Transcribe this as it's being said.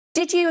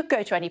Did you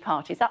go to any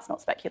parties? That's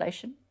not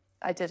speculation.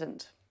 I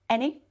didn't.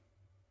 Any?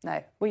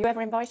 No. Were you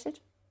ever invited?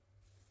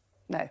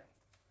 No.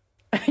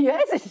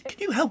 Yes. Can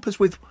you help us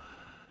with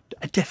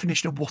a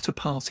definition of what a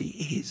party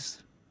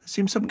is? There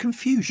seems some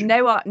confusion.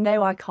 No,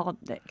 I can't,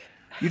 Nick.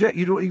 You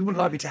wouldn't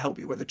like me to help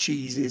you whether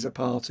cheese is a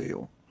party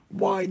or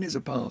wine is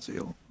a party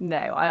or...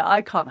 No,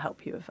 I can't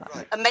help you with that.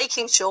 Right. And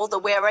making sure that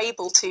we're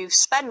able to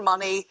spend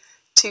money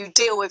to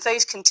deal with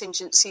those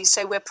contingencies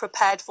so we're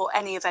prepared for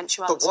any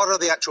eventuality. But what are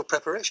the actual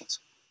preparations?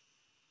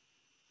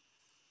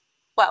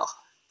 Well...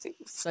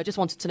 So I just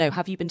wanted to know,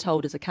 have you been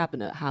told as a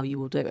cabinet how you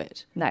will do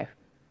it? No.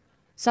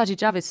 Sajid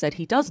Javid said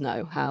he does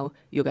know how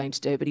you're going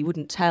to do it, but he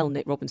wouldn't tell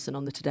Nick Robinson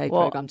on the Today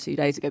programme 2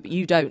 days ago. But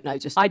you don't know,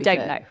 just to I be don't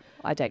clear. know.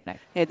 I don't know.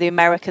 You know, the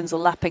Americans are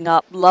lapping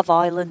up Love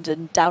Island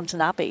and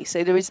Downton Abbey,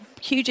 so there is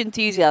huge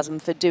enthusiasm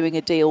for doing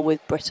a deal with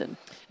Britain.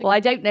 Well,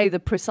 I don't know the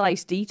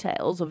precise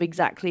details of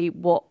exactly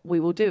what we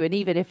will do, and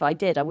even if I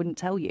did, I wouldn't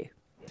tell you.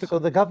 So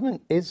the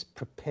government is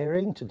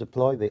preparing to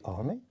deploy the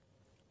army?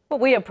 But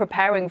we are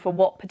preparing for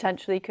what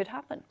potentially could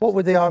happen. What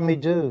would the army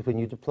do when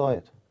you deploy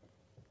it?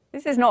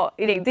 This is not,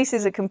 this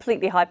is a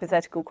completely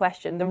hypothetical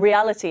question. The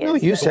reality is... No,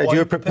 you said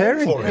you're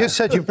preparing. You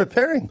said you're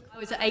preparing. I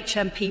was at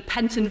HMP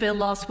Pentonville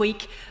last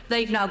week.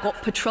 They've now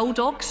got patrol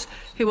dogs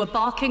who are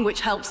barking, which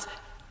helps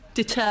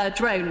deter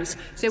drones.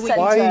 So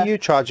Why are you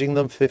charging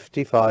them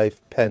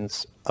 55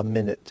 pence a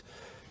minute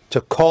to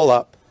call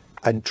up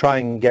and try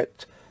and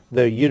get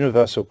their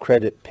universal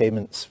credit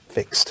payments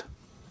fixed?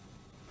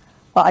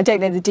 Well, I don't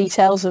know the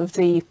details of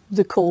the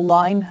call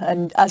line,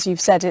 and as you've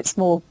said, it's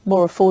more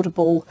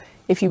affordable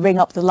if you ring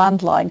up the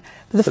landline.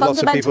 But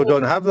lots of people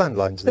don't have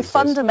landlines. The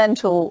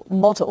fundamental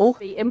model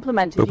be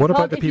implemented. But what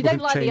about the if you people don't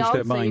who've like the changed their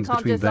answer, minds you can't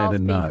between just then ask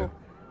and people. now?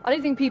 I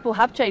don't think people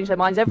have changed their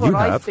minds. Everyone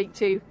I have. speak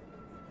to,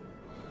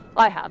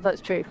 I have.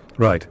 That's true.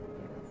 Right.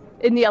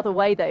 In the other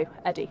way, though,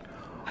 Eddie.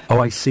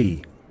 Oh, I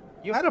see.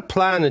 You had a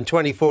plan in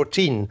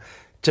 2014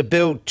 to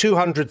build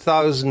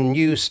 200,000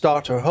 new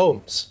starter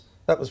homes.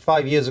 That was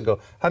 5 years ago.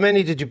 How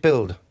many did you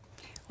build?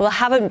 Well, there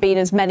haven't been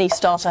as many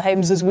starter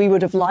homes as we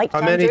would have liked.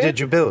 How many did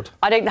you build?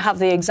 I don't have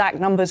the exact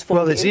numbers for you.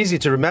 Well, it's easy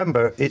to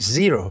remember. It's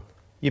zero.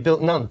 You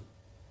built none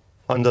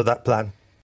under that plan.